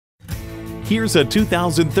Here's a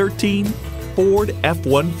 2013 Ford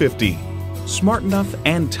F-150. Smart enough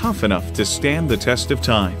and tough enough to stand the test of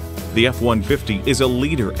time, the F-150 is a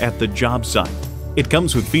leader at the job site. It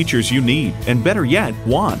comes with features you need, and better yet,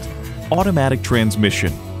 want. Automatic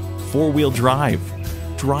transmission, four-wheel drive,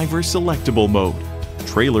 driver selectable mode,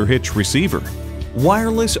 trailer hitch receiver,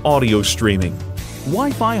 wireless audio streaming,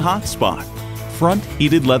 Wi-Fi hotspot, front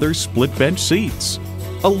heated leather split bench seats,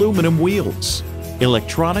 aluminum wheels,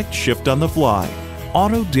 electronic shift on the fly,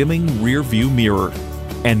 auto dimming rear view mirror,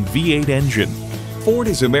 and V8 engine. Ford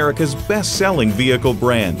is America's best-selling vehicle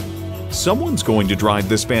brand. Someone's going to drive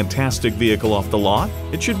this fantastic vehicle off the lot.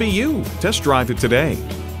 It should be you. Test drive it today.